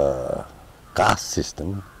of the caste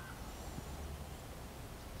system,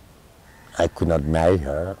 I could not marry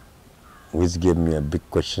her, which gave me a big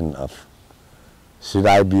question of, should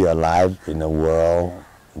I be alive in a world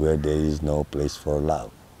where there is no place for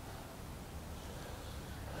love?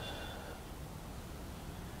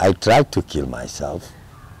 I tried to kill myself.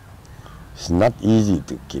 It's not easy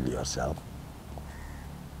to kill yourself.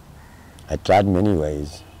 I tried many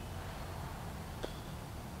ways.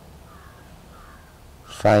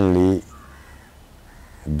 Finally,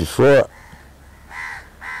 before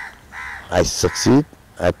I succeed,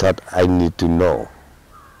 I thought I need to know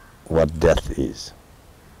what death is.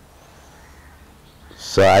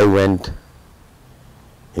 So I went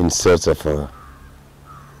in search of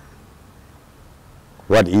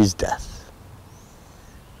what is death.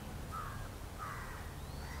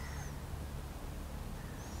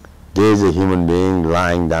 There is a human being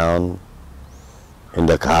lying down in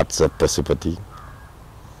the ghats of Pasupati.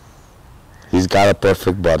 He's got a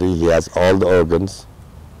perfect body, he has all the organs,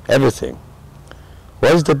 everything.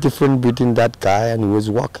 What is the difference between that guy and who is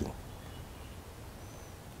walking?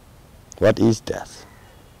 What is death?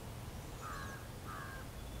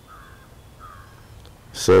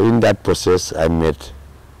 So in that process I met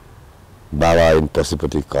Baba in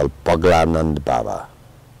Pasupati called Paglanand Baba,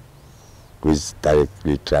 which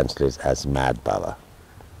directly translates as Mad Baba.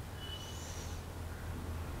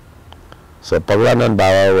 So Paglanand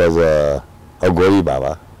Baba was a Gori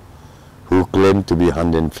Baba who claimed to be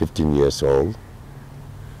 115 years old,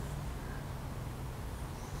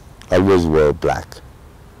 always wore black.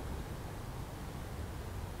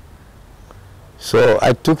 So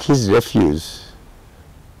I took his refuge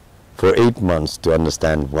for 8 months to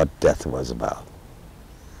understand what death was about.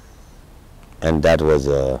 And that was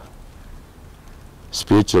a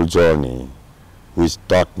spiritual journey which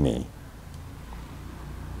taught me,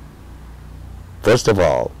 first of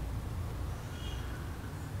all,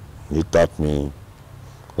 he taught me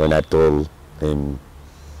when I told him,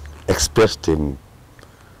 expressed him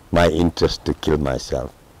my interest to kill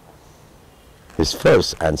myself. His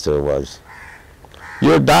first answer was,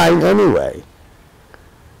 "You're dying anyway.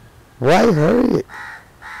 Why hurry?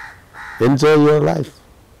 Enjoy your life."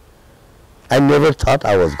 I never thought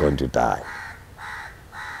I was going to die.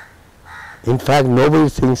 In fact, nobody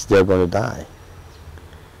thinks they're going to die.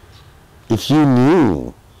 If you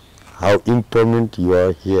knew how impermanent you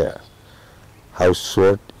are here, how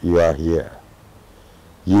short you are here,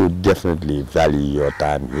 you would definitely value your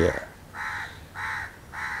time here.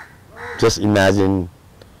 Just imagine,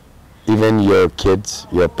 even your kids,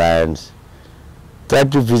 your parents, try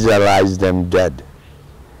to visualize them dead.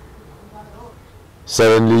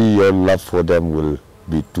 Suddenly your love for them will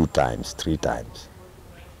be 2 times, 3 times.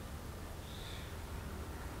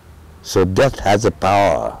 So death has a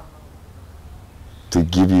power to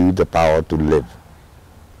give you the power to live.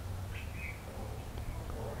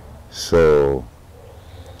 So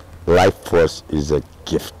life force is a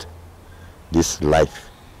gift. This life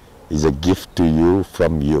is a gift to you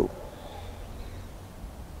from you.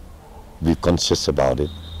 Be conscious about it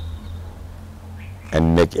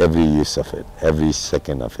and make every use of it, every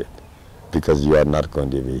second of it, because you are not going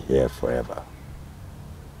to be here forever.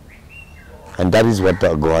 And that is what the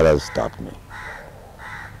Agwaras taught me.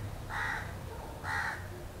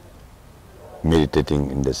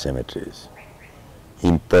 Meditating in the cemeteries,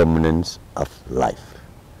 impermanence of life,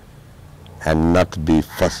 and not be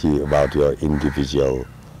fussy about your individual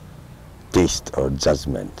taste or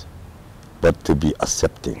judgment, but to be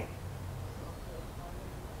accepting.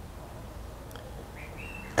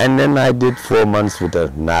 And then I did 4 months with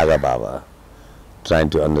a Naga Baba, trying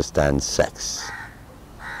to understand sex.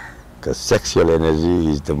 Because sexual energy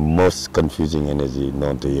is the most confusing energy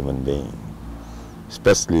known to human being,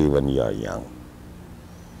 especially when you are young.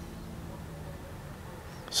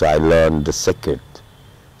 So I learned the sacred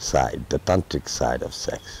side, the tantric side of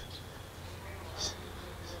sex.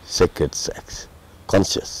 Sacred sex,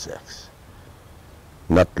 conscious sex,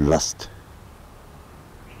 not lust.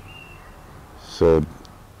 So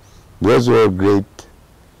those were great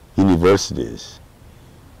universities,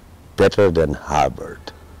 better than Harvard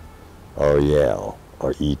or Yale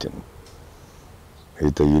or Eton.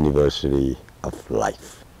 It's the university of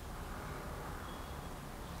life.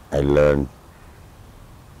 I learned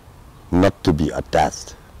not to be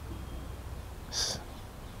attached.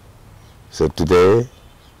 So today,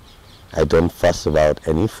 I don't fuss about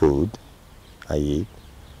any food I eat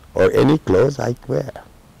or any clothes I wear.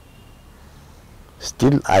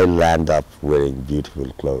 Still, I land up wearing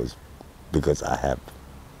beautiful clothes because I have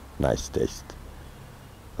nice taste,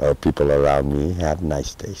 or people around me have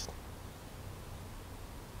nice taste.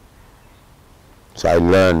 So I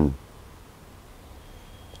learned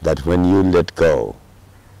that when you let go,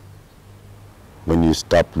 when you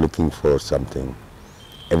stop looking for something,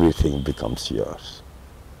 everything becomes yours.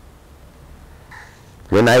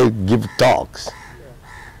 When I give talks,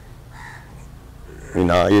 you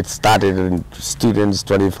know, it started in students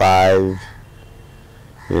 25,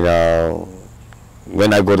 you know,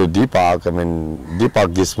 when I go to Deepak, I mean,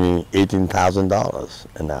 Deepak gives me $18,000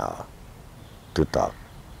 an hour to talk.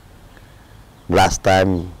 Last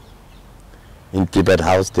time in Tibet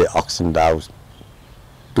House, they auctioned out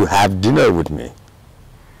to have dinner with me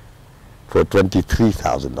for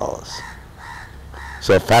 $23,000.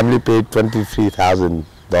 So family paid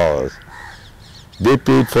 $23,000. They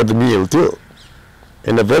paid for the meal too,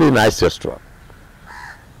 in a very nice restaurant,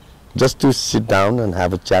 just to sit down and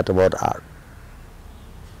have a chat about art.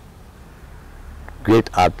 Great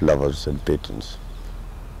art lovers and patrons.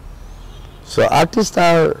 So artists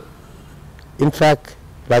are, in fact,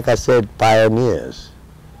 like I said, pioneers.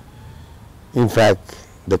 In fact,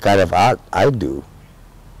 the kind of art I do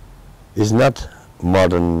is not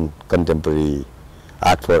modern, contemporary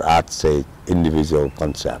art for art's sake, individual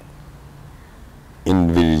concept,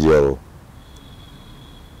 individual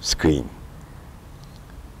screen.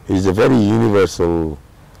 It is a very universal,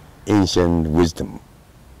 ancient wisdom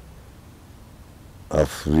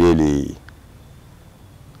of really,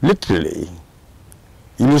 literally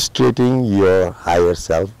illustrating your higher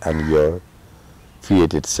self and your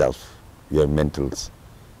created self, your mental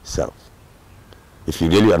self, if you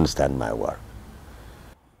really understand my work.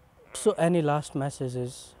 So any last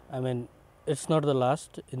messages, I mean, it's not the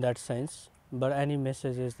last in that sense, but any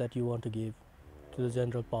messages that you want to give to the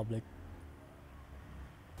general public?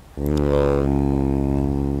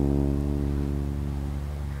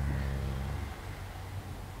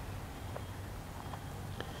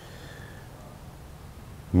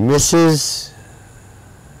 Mrs.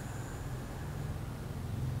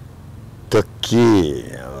 The key,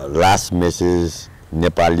 last message,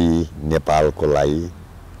 Nepali, Nepal ko लागि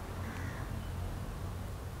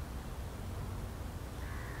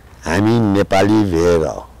हामी नेपाली भएर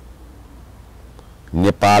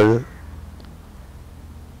नेपाल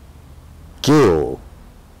के हो,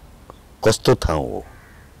 कस्तो ठाउँ हो,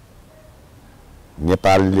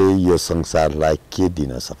 नेपालले यो संसारलाई के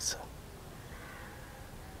दिन सक्छ,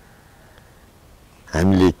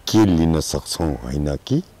 हामीले के लिन सक्छौं हैन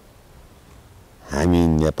कि हामी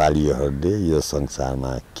नेपालीहरूले यो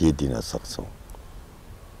संसारमा के दिन सक्छौं,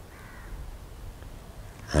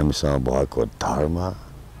 हामीसँग भएको धर्म,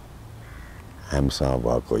 हामीसँग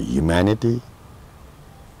भएको ह्युम्यानिटी,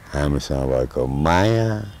 हामीसँग भएको माया,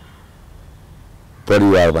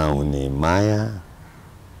 परिवारमा हुने माया,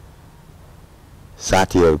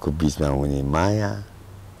 साथीहरूको बीचमा हुने माया,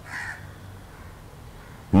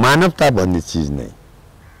 मानवता भन्ने चीज नै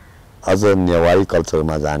अझ नेवारी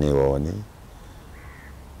कल्चरमा जाने हो भने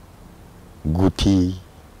गुठी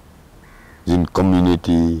जुन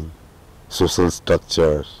कम्युनिटी सोशल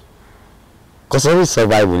स्ट्रक्चर कसरी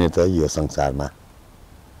सर्भाइभ हुने त यो संसारमा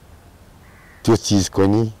त्यो चीजको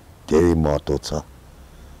नि धेरै महत्त्व छ।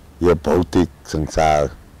 यो भौतिक संसार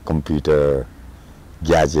कम्प्युटर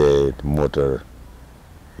ग्याजेट मोटर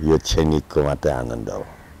यो क्षणिकको मात्रै आनन्द हो।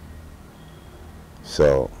 सो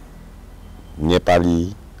नेपाली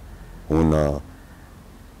हुन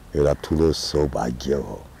एउटा ठुलो सौभाग्य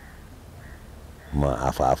हो। म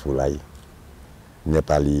आफूलाई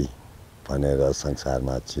नेपाली भनेर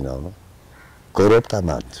संसारमा चिनाउन गौरवता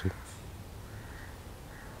मान्छु।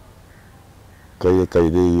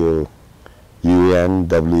 कहिले यो UN,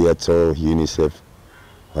 WHO, UNICEF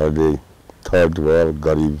हरूले third world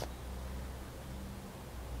गरिब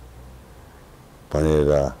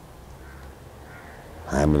भनेर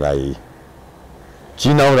हामीलाई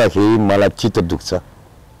चिनाउँदाखेरि मलाई चित्त दुख्छ।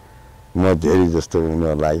 म धेरै जस्तो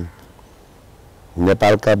उनीहरूलाई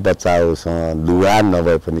नेपालका बच्चाहरूसँग लुगा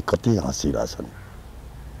नभए पनि कति हाँसिरहेछन्,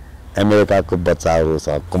 अमेरिकाको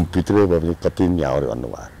बच्चाहरूसँग कम्प्युटरै भए पनि कति न्याउर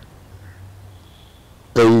गर्नुभयो,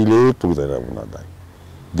 कहिले पुग्दैन उनीहरूलाई।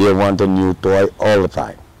 They want a new toy all the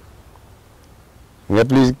time.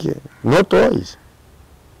 Nepali के नो टोयज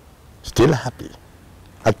स्टिल ह्याप्पी।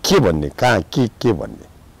 के भन्ने कहाँ के भन्ने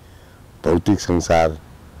भौतिक संसार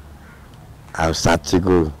अब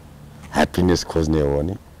साँच्चैको ह्याप्पिनेस खोज्ने हो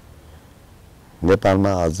भने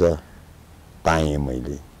नेपालमा अझ पाएँ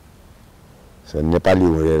मैले। सो नेपाली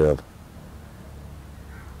भएर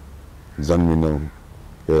जन्मिनु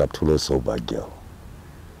एउटा ठुलो सौभाग्य हो।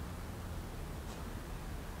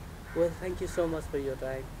 Well, thank you so much for your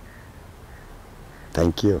time.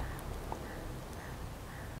 Thank you.